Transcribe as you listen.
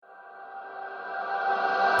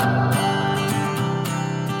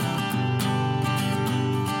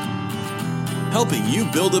Helping you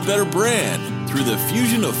build a better brand through the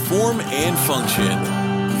fusion of form and function.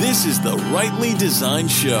 This is the Rightly Designed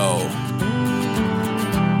Show.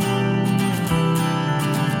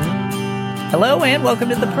 Hello and welcome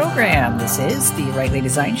to the program. This is the Rightly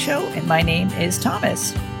Designed Show, and my name is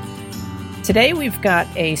Thomas. Today we've got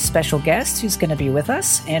a special guest who's going to be with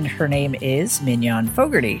us, and her name is Mignon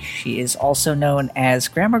Fogarty. She is also known as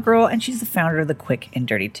Grammar Girl, and she's the founder of the Quick and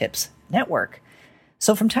Dirty Tips Network.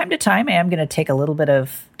 So from time to time, I am going to take a little bit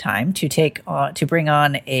of time to bring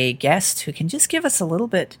on a guest who can just give us a little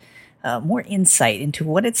bit more insight into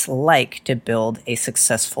what it's like to build a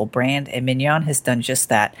successful brand. And Mignon has done just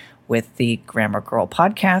that with the Grammar Girl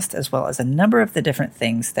podcast, as well as a number of the different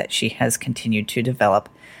things that she has continued to develop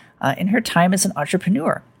in her time as an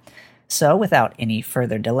entrepreneur. So without any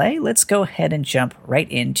further delay, let's go ahead and jump right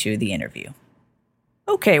into the interview.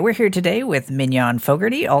 Okay, we're here today with Mignon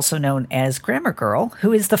Fogarty, also known as Grammar Girl,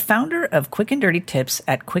 who is the founder of Quick and Dirty Tips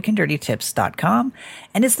at quickanddirtytips.com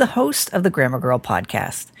and is the host of the Grammar Girl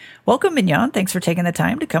podcast. Welcome, Mignon. Thanks for taking the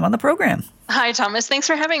time to come on the program. Hi, Thomas. Thanks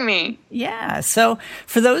for having me. Yeah. So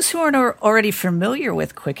for those who aren't already familiar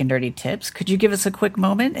with Quick and Dirty Tips, could you give us a quick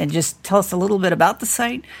moment and just tell us a little bit about the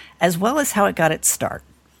site as well as how it got its start?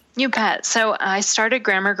 You bet. So I started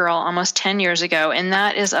Grammar Girl almost 10 years ago, and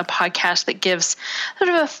that is a podcast that gives sort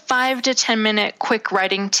of a 5 to 10 minute quick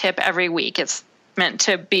writing tip every week. It's meant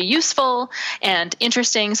to be useful and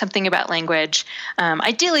interesting, something about language,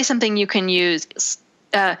 ideally something you can use.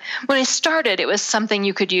 When I started, it was something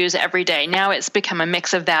you could use every day. Now it's become a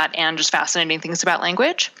mix of that and just fascinating things about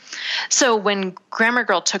language. So when Grammar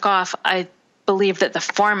Girl took off, I believe that the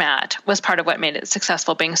format was part of what made it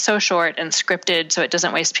successful, being so short and scripted so it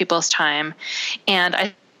doesn't waste people's time. And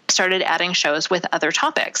I started adding shows with other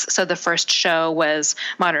topics. So the first show was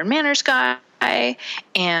Modern Manners Guy,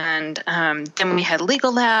 and then we had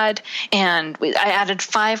Legal Lad, and I added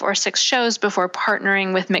 5 or 6 shows before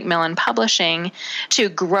partnering with Macmillan Publishing to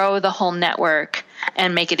grow the whole network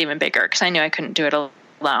and make it even bigger, because I knew I couldn't do it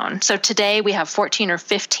alone. So today we have 14 or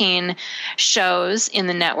 15 shows in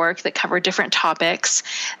the network that cover different topics.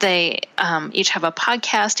 They each have a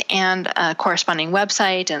podcast and a corresponding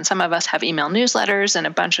website, and some of us have email newsletters, and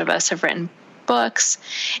a bunch of us have written books.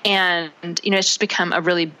 And, it's just become a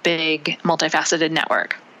really big, multifaceted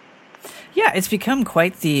network. Yeah, it's become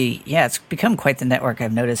quite the network.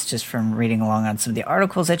 I've noticed just from reading along on some of the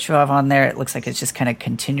articles that you have on there. It looks like it's just kind of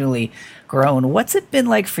continually grown. What's it been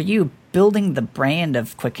like for you building the brand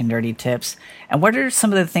of Quick and Dirty Tips? And what are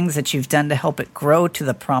some of the things that you've done to help it grow to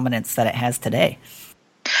the prominence that it has today?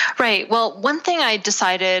 Right. Well, one thing I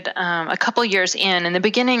decided a couple years in the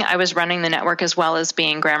beginning, I was running the network as well as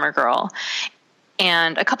being Grammar Girl.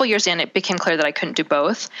 And a couple years in, it became clear that I couldn't do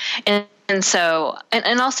both. And so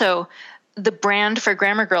the brand for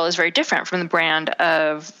Grammar Girl is very different from the brand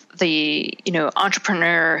of the,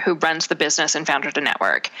 entrepreneur who runs the business and founded a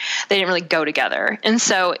network. They didn't really go together. And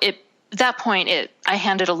so at that point, I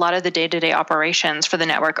handed a lot of the day-to-day operations for the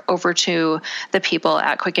network over to the people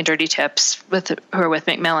at Quick and Dirty Tips who are with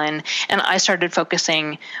Macmillan. And I started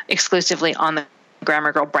focusing exclusively on the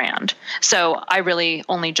Grammar Girl brand. So I really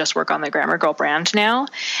only just work on the Grammar Girl brand now.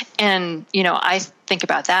 And, I think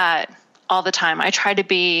about that all the time. I try to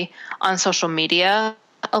be on social media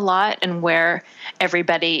a lot and where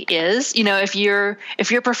everybody is. If your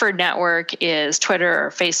preferred network is Twitter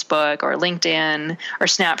or Facebook or LinkedIn or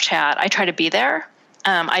Snapchat, I try to be there.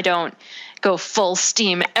 I don't go full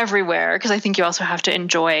steam everywhere, because I think you also have to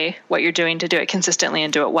enjoy what you're doing to do it consistently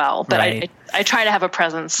and do it well. But right. I try to have a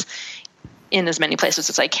presence in as many places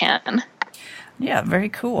as I can. Yeah, very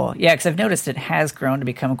cool. Yeah, because I've noticed it has grown to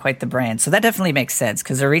become quite the brand. So that definitely makes sense,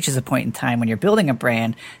 because there reaches a point in time when you're building a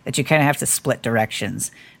brand that you kind of have to split directions,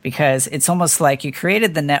 because it's almost like you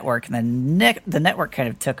created the network and then the network kind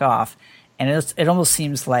of took off. And it almost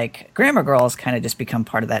seems like Grammar Girl has kind of just become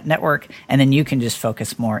part of that network, and then you can just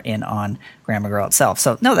focus more in on Grammar Girl itself.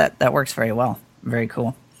 So no, that works very well. Very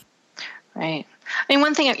cool. Right. I mean,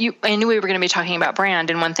 one thing I knew we were going to be talking about brand,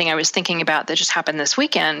 and one thing I was thinking about that just happened this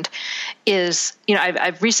weekend is,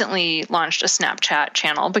 I've recently launched a Snapchat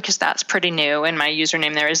channel, because that's pretty new, and my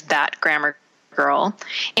username there is @GrammarGirl.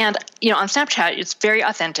 And on Snapchat, it's very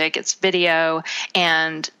authentic. It's video,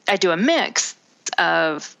 and I do a mix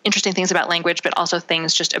of interesting things about language, but also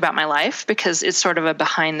things just about my life, because it's sort of a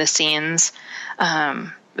behind the scenes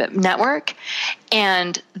network.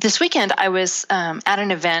 And this weekend I was at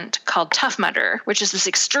an event called Tough Mudder, which is this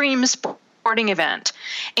extreme sporting event.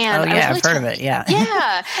 And I've heard of it. Yeah.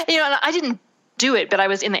 Yeah. And I didn't do it, but I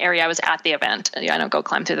was in the area. I was at the event. I don't go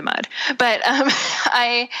climb through the mud. But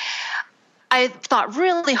I thought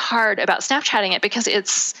really hard about Snapchatting it because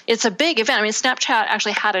it's a big event. I mean, Snapchat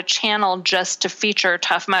actually had a channel just to feature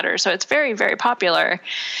Tough Mudder, so it's very, very popular.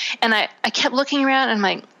 And I kept looking around and I'm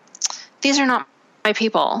like, these are not my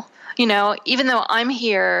people. You know, even though I'm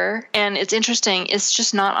here and it's interesting, it's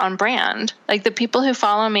just not on brand. Like, the people who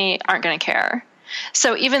follow me aren't going to care.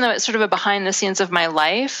 So even though it's sort of a behind the scenes of my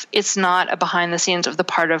life, it's not a behind the scenes of the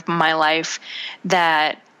part of my life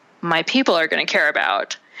that my people are going to care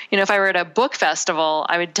about. You know, if I were at a book festival,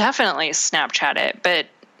 I would definitely Snapchat it. But,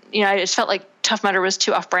 you know, I just felt like Tough Mudder was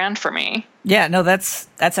too off-brand for me. Yeah, no, that's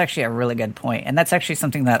actually a really good point. And that's actually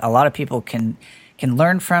something that a lot of people can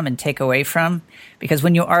learn from and take away from. Because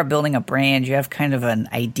when you are building a brand, you have kind of an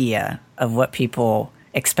idea of what people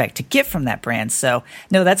expect to get from that brand. So,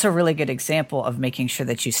 no, that's a really good example of making sure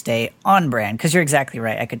that you stay on brand. Because you're exactly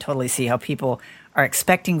right. I could totally see how people are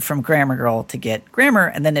expecting from Grammar Girl to get grammar,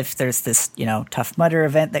 and then if there's this, you know, Tough Mudder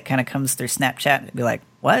event that kind of comes through Snapchat, it'd be like,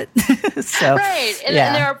 what? So, right. And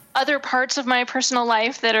there are other parts of my personal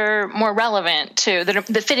life that are more relevant too, that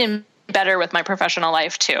fit in better with my professional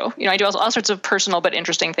life too. You know, I do all sorts of personal but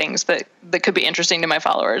interesting things that could be interesting to my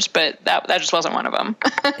followers, but that just wasn't one of them.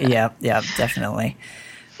 Yeah, definitely.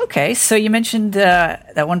 Okay, so you mentioned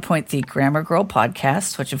at one point the Grammar Girl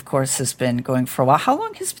podcast, which of course has been going for a while. How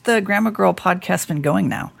long has the Grammar Girl podcast been going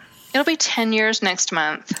now? It'll be 10 years next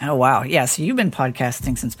month. Oh, wow. Yeah, so you've been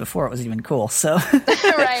podcasting since before it was even cool. So,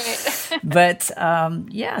 right. But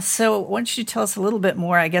so why don't you tell us a little bit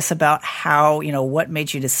more, I guess, about how, you know, what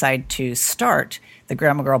made you decide to start the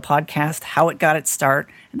Grammar Girl podcast, how it got its start,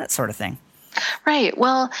 and that sort of thing. Right.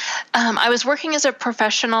 Well, I was working as a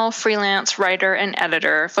professional freelance writer and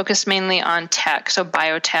editor, focused mainly on tech, so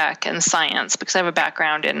biotech and science, because I have a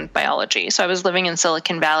background in biology. So I was living in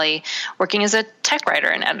Silicon Valley, working as a tech writer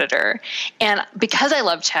and editor. And because I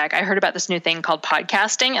love tech, I heard about this new thing called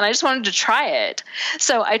podcasting, and I just wanted to try it.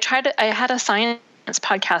 So I had a science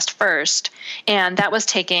podcast first, and that was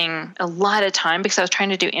taking a lot of time because I was trying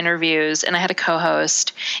to do interviews and I had a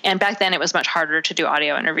co-host, and back then it was much harder to do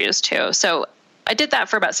audio interviews too. So I did that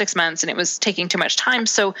for about 6 months and it was taking too much time.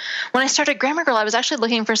 So when I started Grammar Girl, I was actually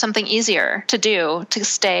looking for something easier to do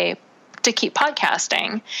to keep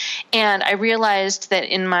podcasting. And I realized that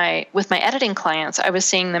with my editing clients, I was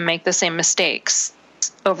seeing them make the same mistakes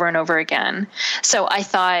over and over again. So I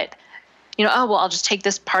thought, you know, I'll just take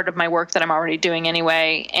this part of my work that I'm already doing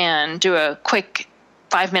anyway and do a quick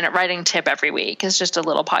 5-minute writing tip every week. It's just a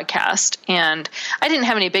little podcast. And I didn't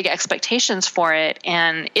have any big expectations for it.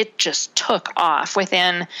 And it just took off.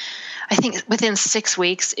 Within 6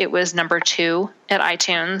 weeks, it was number 2 at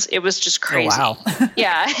iTunes. It was just crazy. Oh, wow.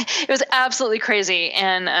 Yeah, it was absolutely crazy.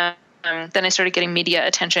 And then I started getting media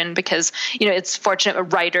attention because, you know, it's fortunate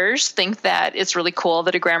writers think that it's really cool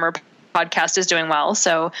that a grammar podcast is doing well.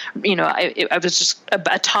 So, you know, I was just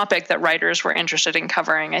a topic that writers were interested in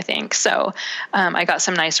covering, I think. So I got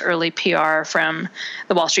some nice early PR from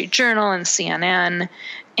the Wall Street Journal and CNN.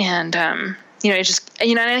 And, you know, it just,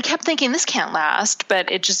 you know, and I kept thinking this can't last,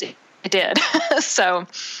 but it did. So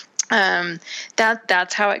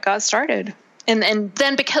that's how it got started. And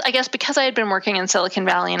then because I had been working in Silicon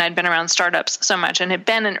Valley and I'd been around startups so much and had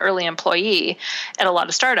been an early employee at a lot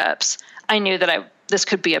of startups, I knew that this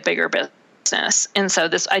could be a bigger business. And so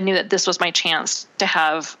I knew that this was my chance to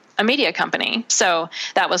have a media company. So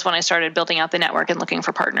that was when I started building out the network and looking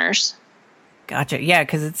for partners. Gotcha. Yeah,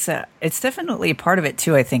 because it's definitely part of it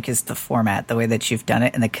too, I think, is the format, the way that you've done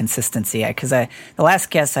it and the consistency. Because the last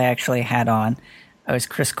guest I actually had on, I was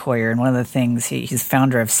Chris Coyer, and one of the things, he's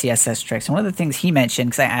founder of CSS Tricks, and one of the things he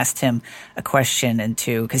mentioned, because I asked him a question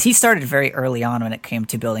because he started very early on when it came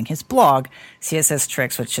to building his blog, CSS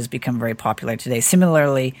Tricks, which has become very popular today.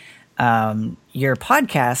 Similarly, your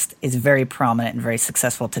podcast is very prominent and very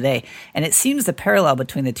successful today. And it seems the parallel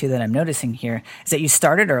between the two that I'm noticing here is that you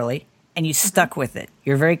started early and you stuck with it.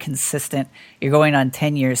 You're very consistent. You're going on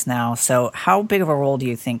 10 years now. So how big of a role do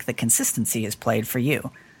you think the consistency has played for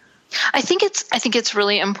you? I think it's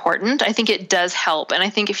really important. I think it does help. And I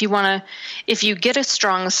think if you get a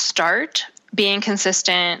strong start, being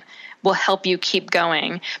consistent will help you keep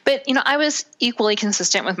going. But, you know, I was equally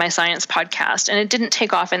consistent with my science podcast, and it didn't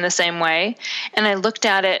take off in the same way. And I looked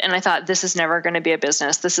at it and I thought, this is never going to be a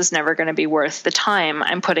business. This is never going to be worth the time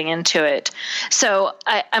I'm putting into it. So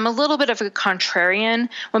I'm a little bit of a contrarian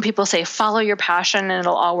when people say, follow your passion and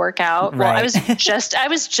it'll all work out. Right. Well, I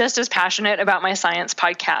was just as passionate about my science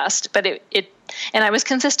podcast, but and I was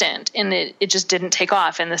consistent, and it just didn't take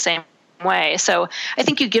off in the same way. So I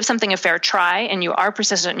think you give something a fair try and you are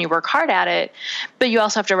persistent and you work hard at it, but you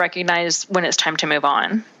also have to recognize when it's time to move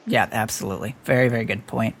on. Yeah, absolutely. Very, very good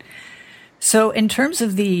point. So in terms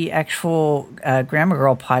of the actual Grammar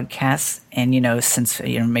Girl podcast, and, since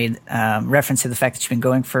you made reference to the fact that you've been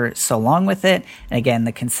going for so long with it, and again,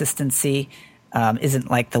 the consistency isn't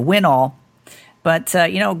like the win-all, but,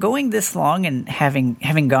 going this long and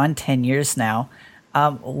having gone 10 years now,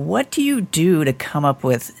 what do you do to come up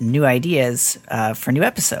with new ideas for new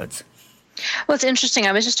episodes? Well, it's interesting.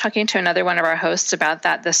 I was just talking to another one of our hosts about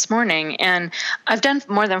that this morning, and I've done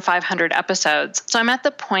more than 500 episodes. So I'm at the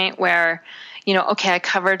point where, I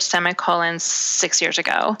covered semicolons 6 years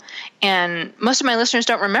ago, and most of my listeners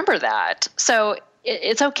don't remember that. So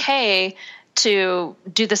it's okay to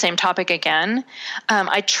do the same topic again.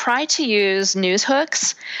 I try to use news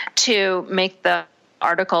hooks to make the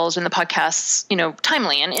articles and the podcasts,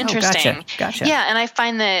 timely and interesting. Oh, gotcha. Yeah, and I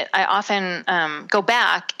find that I often go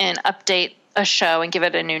back and update a show and give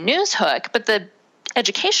it a new news hook, but the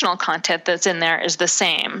educational content that's in there is the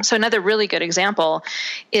same. So another really good example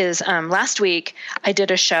is last week I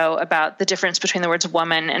did a show about the difference between the words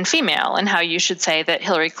woman and female and how you should say that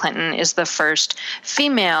Hillary Clinton is the first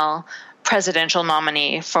female presidential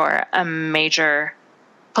nominee for a major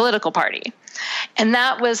political party. And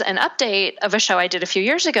that was an update of a show I did a few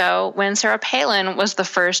years ago when Sarah Palin was the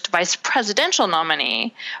first vice presidential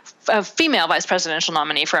nominee, a female vice presidential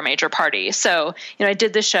nominee for a major party. So, I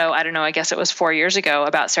did this show, I guess it was 4 years ago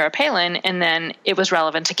about Sarah Palin, and then it was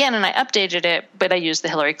relevant again, and I updated it, but I used the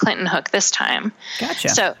Hillary Clinton hook this time. Gotcha.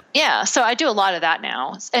 So I do a lot of that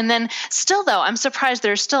now. And then still, though, I'm surprised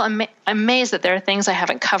there's still amazed that there are things I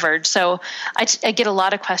haven't covered. So I get a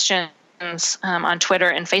lot of questions on Twitter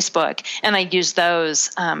and Facebook, and I use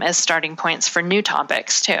those as starting points for new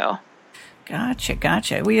topics too.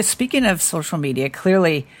 Gotcha. Well, speaking of social media,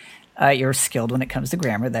 clearly you're skilled when it comes to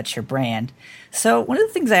grammar. That's your brand. So one of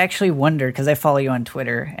the things I actually wondered, because I follow you on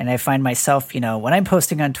Twitter, and I find myself, when I'm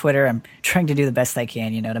posting on Twitter, I'm trying to do the best I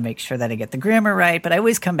can, to make sure that I get the grammar right, but I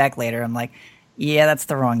always come back later. I'm like, yeah, that's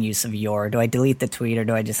the wrong use of your. Do I delete the tweet or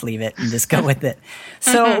do I just leave it and just go with it?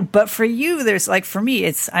 So, But for you, for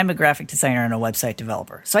me, I'm a graphic designer and a website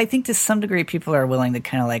developer. So I think to some degree people are willing to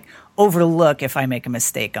kind of overlook if I make a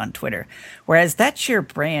mistake on Twitter. Whereas that's your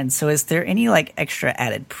brand. So is there any extra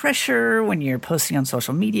added pressure when you're posting on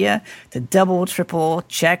social media to double, triple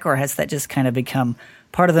check, or has that just kind of become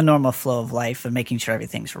part of the normal flow of life of making sure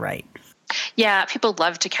everything's right? Yeah, people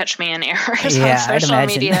love to catch me in errors on social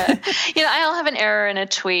media. I'll have an error in a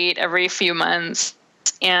tweet every few months.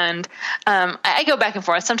 And I go back and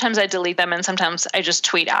forth. Sometimes I delete them, and sometimes I just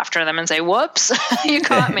tweet after them and say, "Whoops, you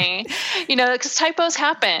caught me." Because typos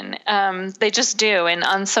happen. They just do. And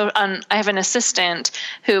I have an assistant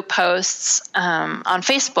who posts on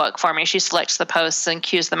Facebook for me. She selects the posts and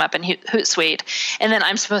queues them up in Hootsuite, and then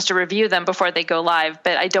I'm supposed to review them before they go live.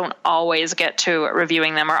 But I don't always get to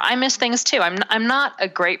reviewing them, or I miss things too. I'm not a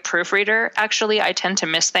great proofreader. Actually, I tend to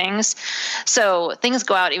miss things, so things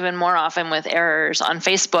go out even more often with errors on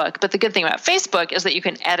Facebook. But the good thing about Facebook is that you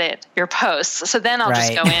can edit your posts. So then I'll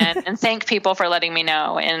just go in and thank people for letting me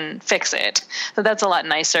know and fix it. So that's a lot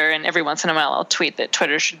nicer. And every once in a while I'll tweet that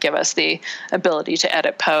Twitter should give us the ability to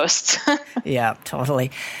edit posts. Yeah,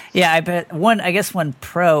 totally. Yeah, I guess one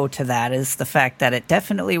pro to that is the fact that it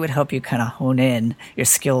definitely would help you kind of hone in your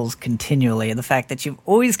skills continually. The fact that you've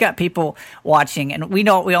always got people watching, and we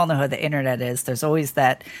all know how the internet is. There's always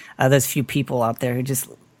those few people out there who just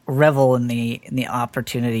revel in the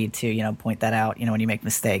opportunity to point that out when you make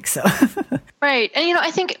mistakes. So Right. And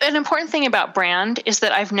I think an important thing about brand is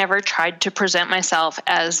that I've never tried to present myself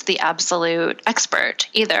as the absolute expert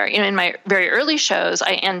either. In my very early shows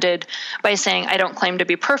I ended by saying I don't claim to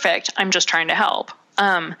be perfect, I'm just trying to help.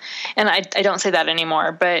 And I don't say that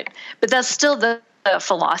anymore, but that's still the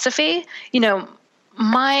philosophy.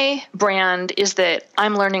 My brand is that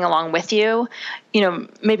I'm learning along with you,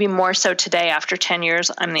 maybe more so today after 10 years,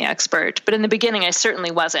 I'm the expert. But in the beginning, I certainly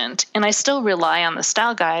wasn't. And I still rely on the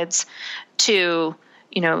style guides to,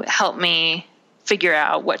 help me figure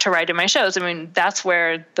out what to write in my shows. That's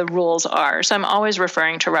where the rules are. So I'm always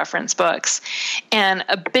referring to reference books. And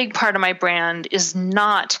a big part of my brand is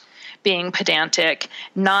not being pedantic,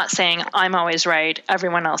 not saying I'm always right,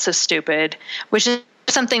 everyone else is stupid, which is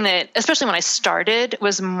something that, especially when I started,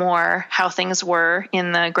 was more how things were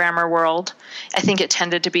in the grammar world. I think it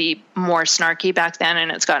tended to be more snarky back then,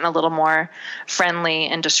 and it's gotten a little more friendly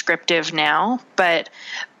and descriptive now. But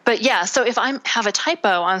yeah, so if I have a typo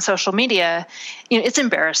on social media, it's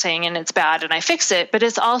embarrassing and it's bad and I fix it, but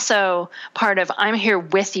it's also part of I'm here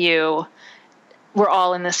with you. We're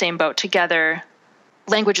all in the same boat together.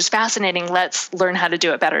 language is fascinating. Let's learn how to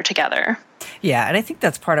do it better together. Yeah, and I think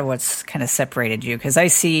that's part of what's kind of separated you, because I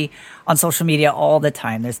see on social media all the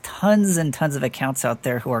time, there's tons and tons of accounts out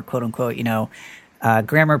there who are quote unquote,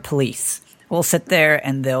 grammar police. Will sit there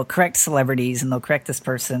and they'll correct celebrities and they'll correct this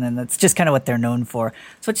person, and that's just kind of what they're known for.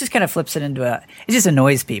 So it just kind of flips it into it just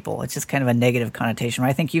annoys people. It's just kind of a negative connotation, where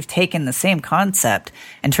I think you've taken the same concept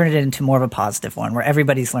and turned it into more of a positive one where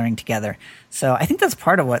everybody's learning together. So I think that's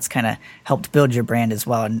part of what's kind of helped build your brand as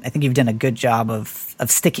well. And I think you've done a good job of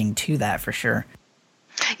sticking to that for sure.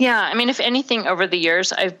 Yeah, I mean, if anything, over the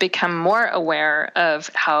years, I've become more aware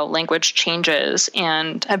of how language changes,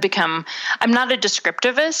 and I'm not a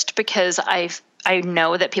descriptivist, because I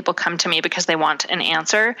know that people come to me because they want an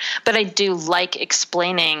answer, but I do like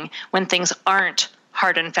explaining when things aren't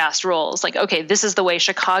hard and fast rules. Like, okay, this is the way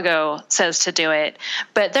Chicago says to do it,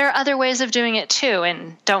 but there are other ways of doing it too,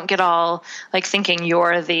 and don't get all like thinking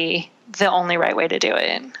you're the only right way to do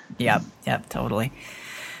it. Yep, totally.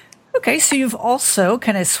 Okay, so you've also,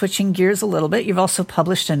 kind of switching gears a little bit, you've also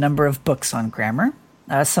published a number of books on grammar,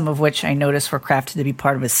 some of which I noticed were crafted to be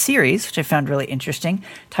part of a series, which I found really interesting.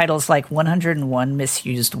 Titles like 101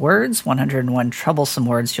 Misused Words, 101 Troublesome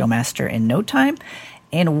Words You'll Master in No Time,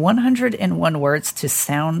 and 101 Words to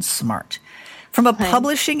Sound Smart. From a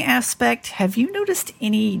publishing aspect, have you noticed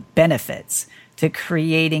any benefits to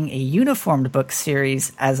creating a uniformed book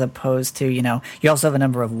series as opposed to, you also have a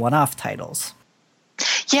number of one-off titles?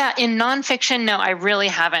 Yeah, in nonfiction, no, I really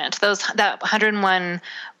haven't. That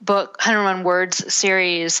 101 words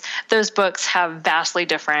series, those books have vastly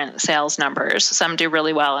different sales numbers. Some do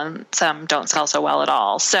really well and some don't sell so well at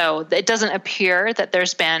all. So it doesn't appear that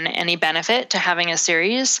there's been any benefit to having a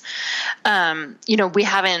series. We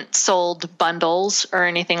haven't sold bundles or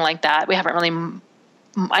anything like that. We haven't really,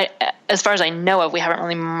 as far as I know of, we haven't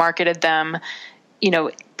really marketed them,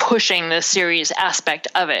 pushing the series aspect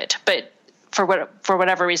of it. But for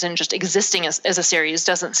whatever reason, just existing as a series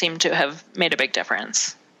doesn't seem to have made a big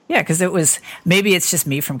difference. Yeah, because maybe it's just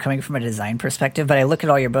me from coming from a design perspective, but I look at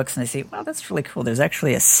all your books and I say, wow, that's really cool. There's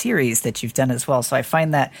actually a series that you've done as well. So I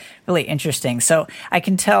find that really interesting. So I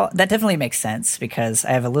can tell that definitely makes sense, because I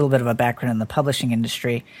have a little bit of a background in the publishing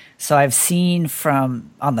industry. So I've seen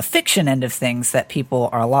from on the fiction end of things that people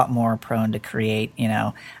are a lot more prone to create,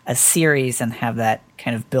 a series and have that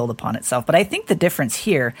kind of build upon itself. But I think the difference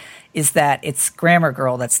here is that it's Grammar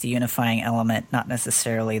Girl that's the unifying element, not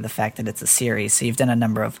necessarily the fact that it's a series. So you've done a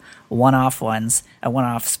number of one-off ones,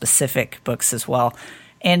 one-off specific books as well.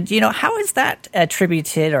 And, how is that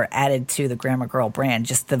attributed or added to the Grammar Girl brand,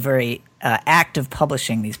 just the very act of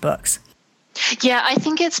publishing these books? Yeah, I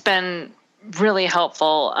think it's been really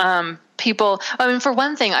helpful. For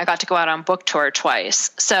one thing, I got to go out on book tour twice.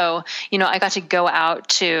 So, I got to go out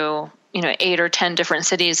to 8 or 10 different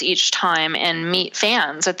cities each time and meet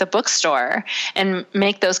fans at the bookstore and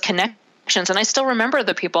make those connections. And I still remember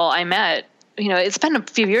the people I met. It's been a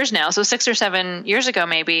few years now, so 6 or 7 years ago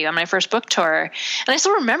maybe, on my first book tour. And I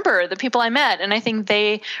still remember the people I met, and I think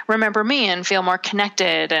they remember me and feel more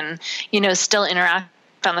connected and, still interact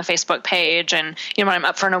on the Facebook page. And, when I'm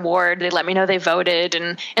up for an award, they let me know they voted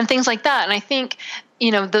and things like that. And I think,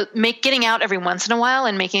 getting out every once in a while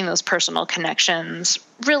and making those personal connections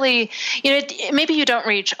really, maybe you don't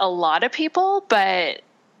reach a lot of people, but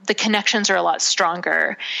the connections are a lot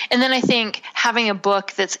stronger. And then I think having a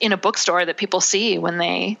book that's in a bookstore that people see when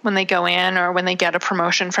they go in, or when they get a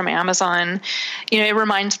promotion from Amazon, it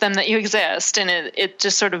reminds them that you exist, and it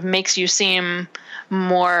just sort of makes you seem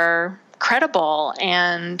more credible.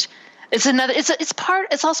 And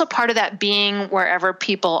it's also part of that being wherever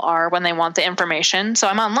people are when they want the information. So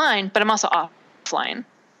I'm online, but I'm also offline.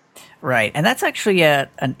 Right. And that's actually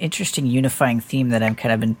an interesting unifying theme that I'm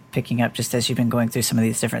kind of been picking up just as you've been going through some of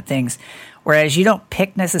these different things. Whereas you don't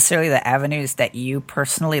pick necessarily the avenues that you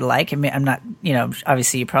personally like. I mean, I'm not,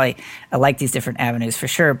 obviously you probably like these different avenues for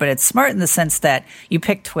sure, but it's smart in the sense that you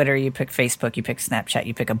pick Twitter, you pick Facebook, you pick Snapchat,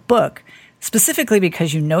 you pick a book, specifically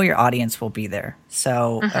because your audience will be there.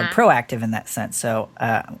 So proactive in that sense. So,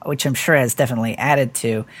 which I'm sure has definitely added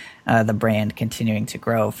to the brand continuing to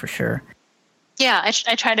grow for sure. Yeah,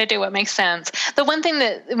 I try to do what makes sense. The one thing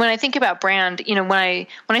that when I think about brand, when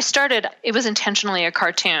I started, it was intentionally a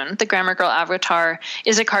cartoon. The Grammar Girl avatar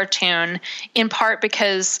is a cartoon, in part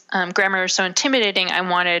because grammar is so intimidating. I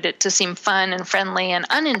wanted it to seem fun and friendly and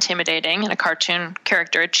unintimidating, and a cartoon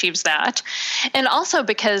character achieves that. And also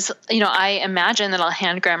because, I imagine that I'll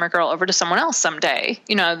hand Grammar Girl over to someone else someday,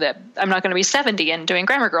 that I'm not going to be 70 and doing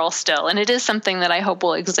Grammar Girl still. And it is something that I hope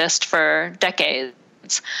will exist for decades.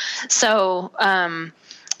 So,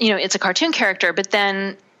 it's a cartoon character, but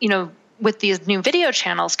then, with these new video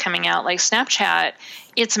channels coming out like Snapchat,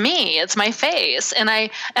 it's me, it's my face. And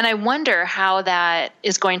I wonder how that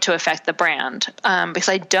is going to affect the brand, because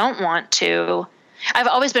I don't want to. I've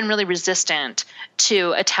always been really resistant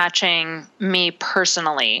to attaching me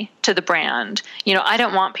personally to the brand. I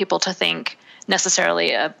don't want people to think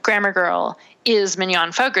necessarily a Grammar Girl is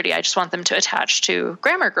Mignon Fogarty. I just want them to attach to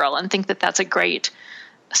Grammar Girl and think that that's a great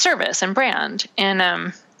service and brand.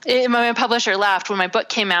 And my publisher laughed when my book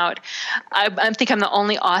came out. I think I'm the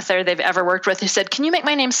only author they've ever worked with who said, "Can you make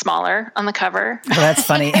my name smaller on the cover?" Oh, that's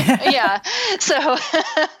funny. Yeah.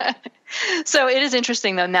 So it is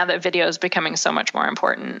interesting, though, now that video is becoming so much more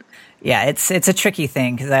important. Yeah, it's a tricky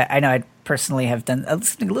thing because I know I personally have done a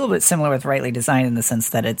little bit similar with Rightly Designed in the sense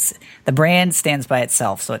that the brand stands by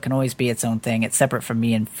itself, so it can always be its own thing. It's separate from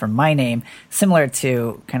me and from my name, similar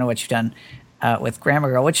to kind of what you've done with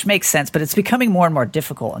Grammar Girl, which makes sense, but it's becoming more and more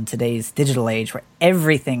difficult in today's digital age where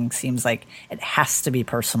everything seems like it has to be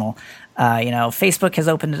personal. Facebook has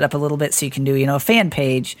opened it up a little bit so you can do, a fan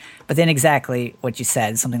page, but then exactly what you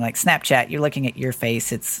said, something like Snapchat, you're looking at your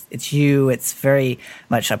face, it's you, it's very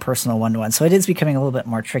much a personal one-to-one. So it is becoming a little bit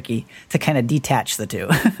more tricky to kind of detach the two,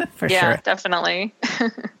 for sure. Yeah, definitely.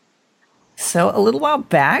 So a little while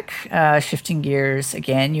back, shifting gears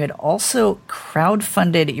again, you had also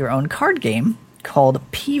crowdfunded your own card game called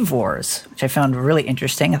Peeve Wars, which I found really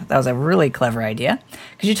interesting. I thought that was a really clever idea.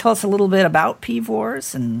 Could you tell us a little bit about Peeve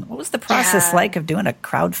Wars and what was the process like of doing a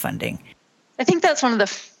crowdfunding? I think that's one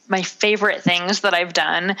of my favorite things that I've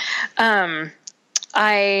done.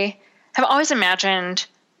 I have always imagined,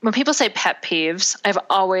 when people say pet peeves, I've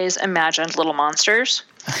always imagined little monsters.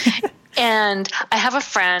 And I have a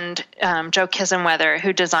friend, Joe Kisenweather,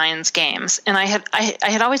 who designs games, and I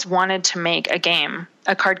had always wanted to make a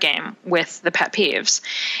card game with the pet peeves,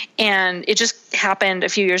 and it just happened a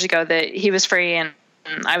few years ago that he was free and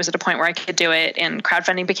I was at a point where I could do it, and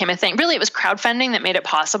crowdfunding became a thing. Really, it was crowdfunding that made it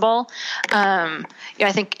possible. I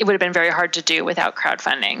think it would have been very hard to do without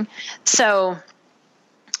crowdfunding. So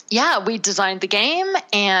yeah, we designed the game,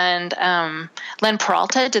 and Len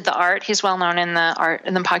Peralta did the art. He's well known in the art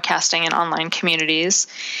and the podcasting and online communities.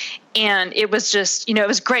 And it was just, it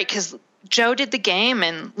was great because Joe did the game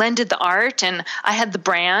and Len did the art, and I had the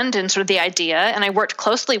brand and sort of the idea, and I worked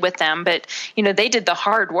closely with them. But they did the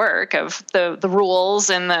hard work of the rules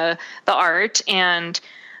and the art, and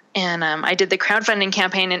I did the crowdfunding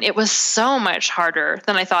campaign, and it was so much harder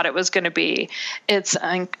than I thought it was going to be. It's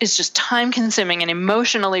just time consuming and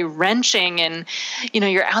emotionally wrenching. And,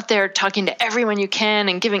 you're out there talking to everyone you can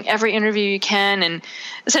and giving every interview you can and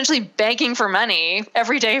essentially begging for money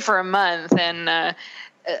every day for a month. And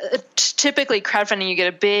typically crowdfunding, you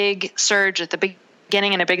get a big surge at the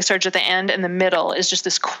beginning and a big surge at the end, and the middle is just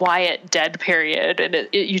this quiet, dead period. And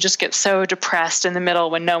you just get so depressed in the middle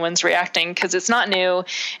when no one's reacting because it's not new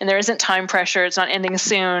and there isn't time pressure. It's not ending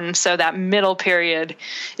soon. So that middle period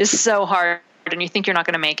is so hard and you think you're not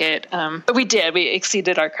going to make it. But we did. We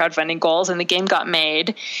exceeded our crowdfunding goals and the game got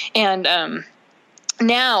made. And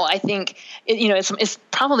now I think it's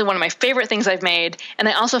probably one of my favorite things I've made. And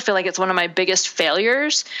I also feel like it's one of my biggest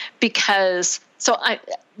failures because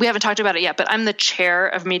we haven't talked about it yet, but I'm the chair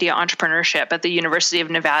of media entrepreneurship at the University of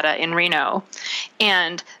Nevada in Reno.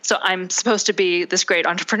 And so I'm supposed to be this great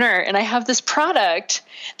entrepreneur. And I have this product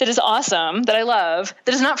that is awesome, that I love,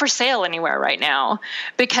 that is not for sale anywhere right now,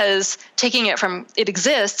 because taking it from it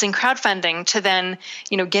exists in crowdfunding to then,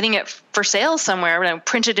 getting it for sale somewhere,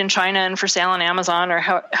 printed in China and for sale on Amazon or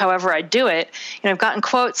however I do it. I've gotten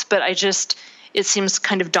quotes, but it seems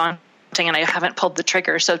kind of daunting. And I haven't pulled the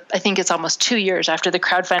trigger. So I think it's almost 2 years after the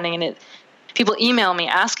crowdfunding, and people email me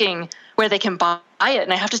asking where they can buy it,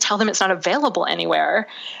 and I have to tell them it's not available anywhere.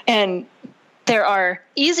 And there are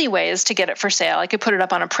easy ways to get it for sale. I could put it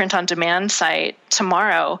up on a print-on-demand site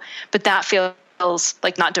tomorrow, but that feels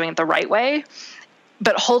like not doing it the right way.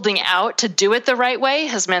 But holding out to do it the right way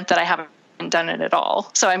has meant that I haven't done it at all.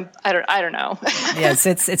 So I don't know. Yeah,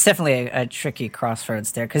 it's definitely a tricky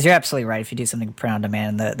crossroads there, because you're absolutely right. If you do something print on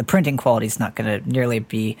demand, the printing quality is not going to nearly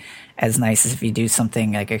be as nice as if you do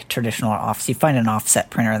something like a traditional office. You find an offset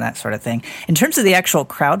printer and that sort of thing. In terms of the actual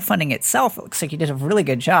crowdfunding itself, it looks like you did a really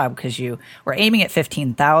good job because you were aiming at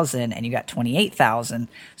 15,000 and you got 28,000.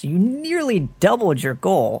 So you nearly doubled your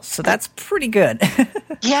goal. So that's pretty good.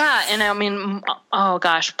 Yeah, and I mean, oh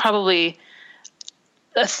gosh, probably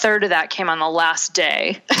a third of that came on the last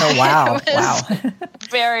day. Oh, wow. Wow.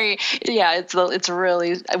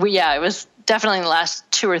 It was definitely the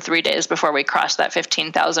last 2 or 3 days before we crossed that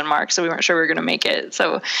 15,000 mark. So we weren't sure we were going to make it.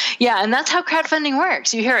 So yeah. And that's how crowdfunding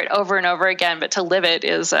works. You hear it over and over again, but to live it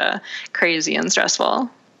is crazy and stressful.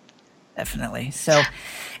 Definitely. So,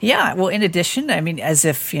 yeah, well, in addition, I mean, as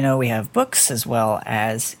if, we have books as well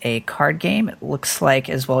as a card game, it looks like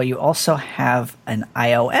as well you also have an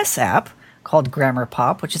iOS app called Grammar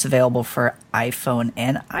Pop, which is available for iPhone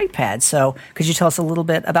and iPad. So could you tell us a little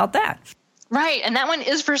bit about that? Right, and that one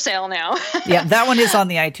is for sale now. Yeah, that one is on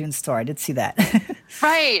the iTunes store. I did see that.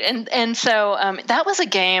 Right, and so that was a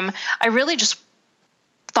game I really just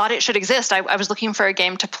thought it should exist. I was looking for a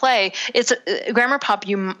game to play. It's a Grammar Pop.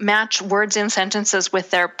 You match words in sentences with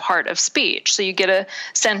their part of speech. So you get a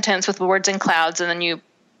sentence with words in clouds, and then you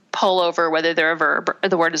pull over whether they're a verb, or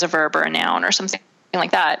the word is a verb or a noun or something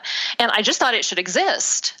like that. And I just thought it should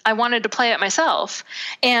exist. I wanted to play it myself,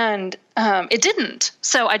 and it didn't.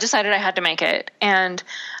 So I decided I had to make it. And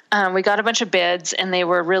we got a bunch of bids, and they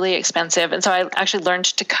were really expensive. And so I actually learned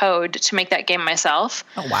to code to make that game myself.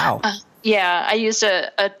 Oh, wow. Yeah, I used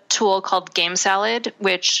a tool called Game Salad,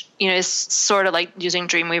 which is sort of like using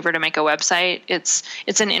Dreamweaver to make a website. It's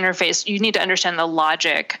an interface. You need to understand the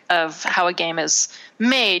logic of how a game is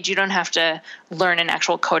made. You don't have to learn an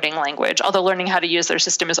actual coding language, although learning how to use their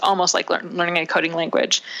system is almost like learning a coding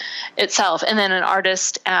language itself. And then an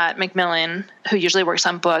artist at Mignon, who usually works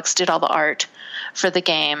on books, did all the art for the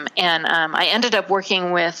game. And I ended up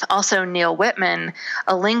working with also Neil Whitman,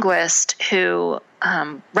 a linguist who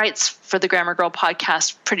writes for the Grammar Girl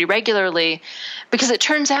podcast pretty regularly, because it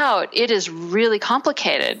turns out it is really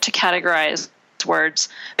complicated to categorize words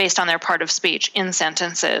based on their part of speech in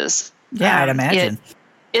sentences. Yeah, I'd imagine.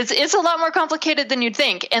 It's a lot more complicated than you'd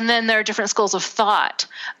think. And then there are different schools of thought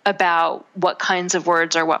about what kinds of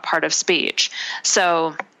words are what part of speech.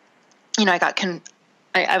 So,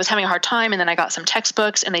 I was having a hard time, and then I got some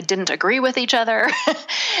textbooks, and they didn't agree with each other.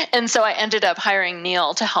 And so I ended up hiring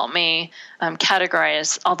Neil to help me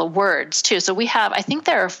categorize all the words, too. So I think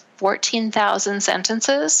there are 14,000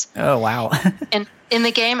 sentences. Oh, wow. in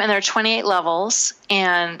the game, and there are 28 levels,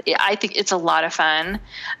 and I think it's a lot of fun.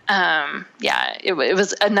 It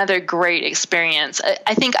was another great experience.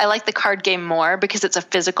 I think I like the card game more because it's a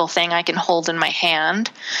physical thing I can hold in my hand,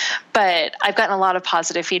 but I've gotten a lot of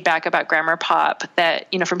positive feedback about Grammar Pop that,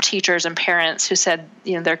 from teachers and parents who said,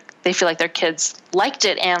 they feel like their kids liked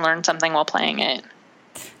it and learned something while playing it.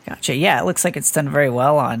 Gotcha. Yeah, it looks like it's done very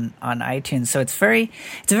well on iTunes. So it's a very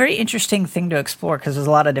interesting thing to explore, because there's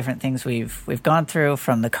a lot of different things we've gone through,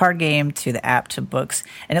 from the card game to the app to books,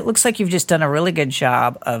 and it looks like you've just done a really good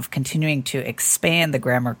job of continuing to expand the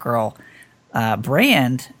Grammar Girl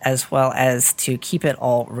brand, as well as to keep it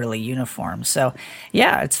all really uniform. So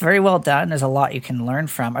yeah, it's very well done. There's a lot you can learn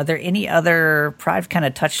from. Are there any other, I've kind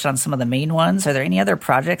of touched on some of the main ones. Are there any other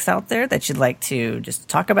projects out there that you'd like to just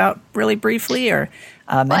talk about really briefly, or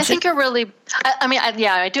mention? I think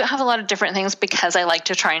I do have a lot of different things because I like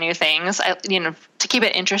to try new things. To keep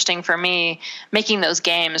it interesting for me, making those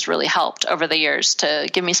games really helped over the years to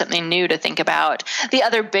give me something new to think about. The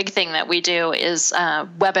other big thing that we do is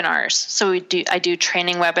webinars. So I do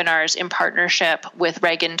training webinars in partnership with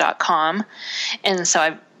Reagan.com. And so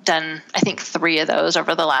I've done, I think, 3 of those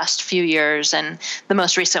over the last few years. And the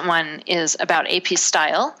most recent one is about AP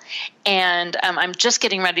style. And I'm just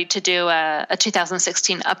getting ready to do a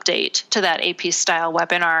 2016 update to that AP style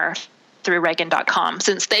webinar through Reagan.com.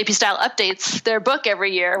 Since the AP style updates their book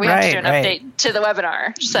every year, we have to do an update to the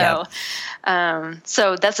webinar. So,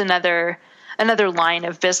 so that's another line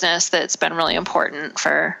of business that's been really important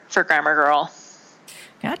for Grammar Girl.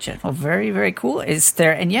 Gotcha. Well, very, very cool.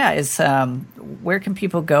 Where can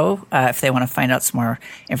people go if they want to find out some more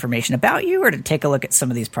information about you, or to take a look at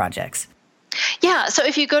some of these projects? Yeah, so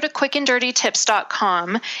if you go to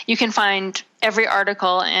quickanddirtytips.com, you can find every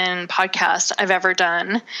article and podcast I've ever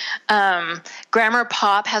done. Grammar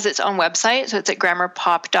Pop has its own website, so it's at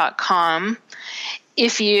grammarpop.com.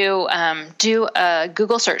 If you do a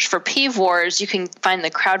Google search for Peeve Wars, you can find the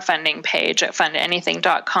crowdfunding page at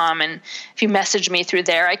fundanything.com. And if you message me through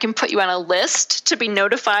there, I can put you on a list to be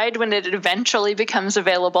notified when it eventually becomes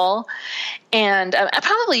available. And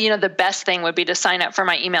probably, the best thing would be to sign up for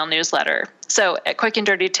my email newsletter. So at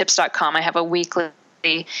quickanddirtytips.com, I have a weekly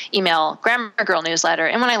email Grammar Girl newsletter.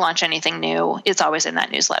 And when I launch anything new, it's always in that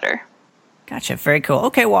newsletter. Gotcha. Very cool.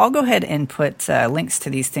 Okay, well, I'll go ahead and put links to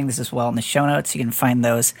these things as well in the show notes. You can find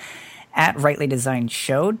those at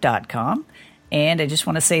rightlydesignedshow.com. And I just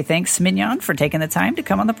want to say thanks, Mignon, for taking the time to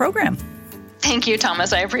come on the program. Thank you,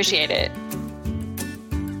 Thomas. I appreciate it.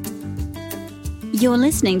 You're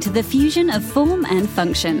listening to the fusion of form and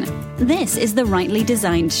function. This is the Rightly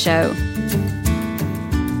Designed Show.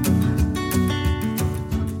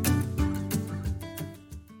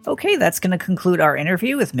 Okay, that's going to conclude our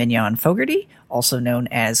interview with Mignon Fogarty, also known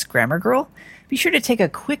as Grammar Girl. be sure to take a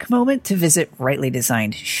quick moment to visit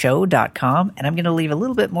rightlydesignedshow.com, and I'm going to leave a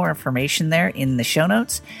little bit more information there in the show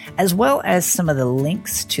notes, as well as some of the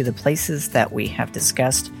links to the places that we have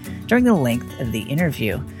discussed during the length of the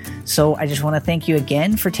interview. So I just want to thank you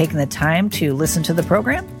again for taking the time to listen to the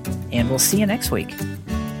program, and we'll see you next week.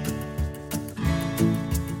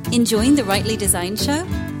 Enjoying the Rightly Designed Show?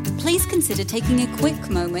 Please consider taking a quick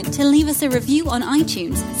moment to leave us a review on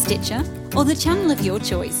iTunes, Stitcher, or the channel of your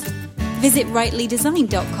choice. Visit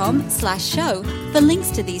rightlydesign.com/show for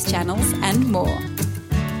links to these channels and more.